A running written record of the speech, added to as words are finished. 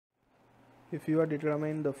If you are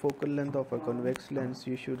determining the focal length of a convex lens,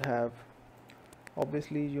 you should have,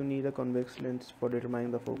 obviously you need a convex lens for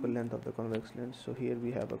determining the focal length of the convex lens. So here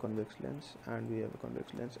we have a convex lens, and we have a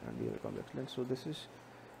convex lens, and we have a convex lens. So this is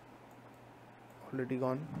already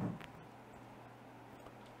gone.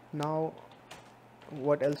 Now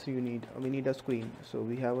what else you need? We need a screen. So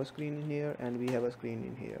we have a screen in here, and we have a screen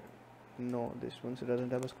in here. No, this one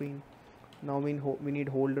doesn't have a screen. Now we need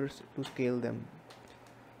holders to scale them.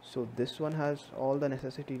 So this one has all the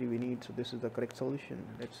necessity we need. So this is the correct solution.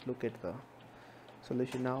 Let's look at the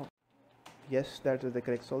solution now. Yes, that is the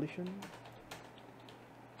correct solution.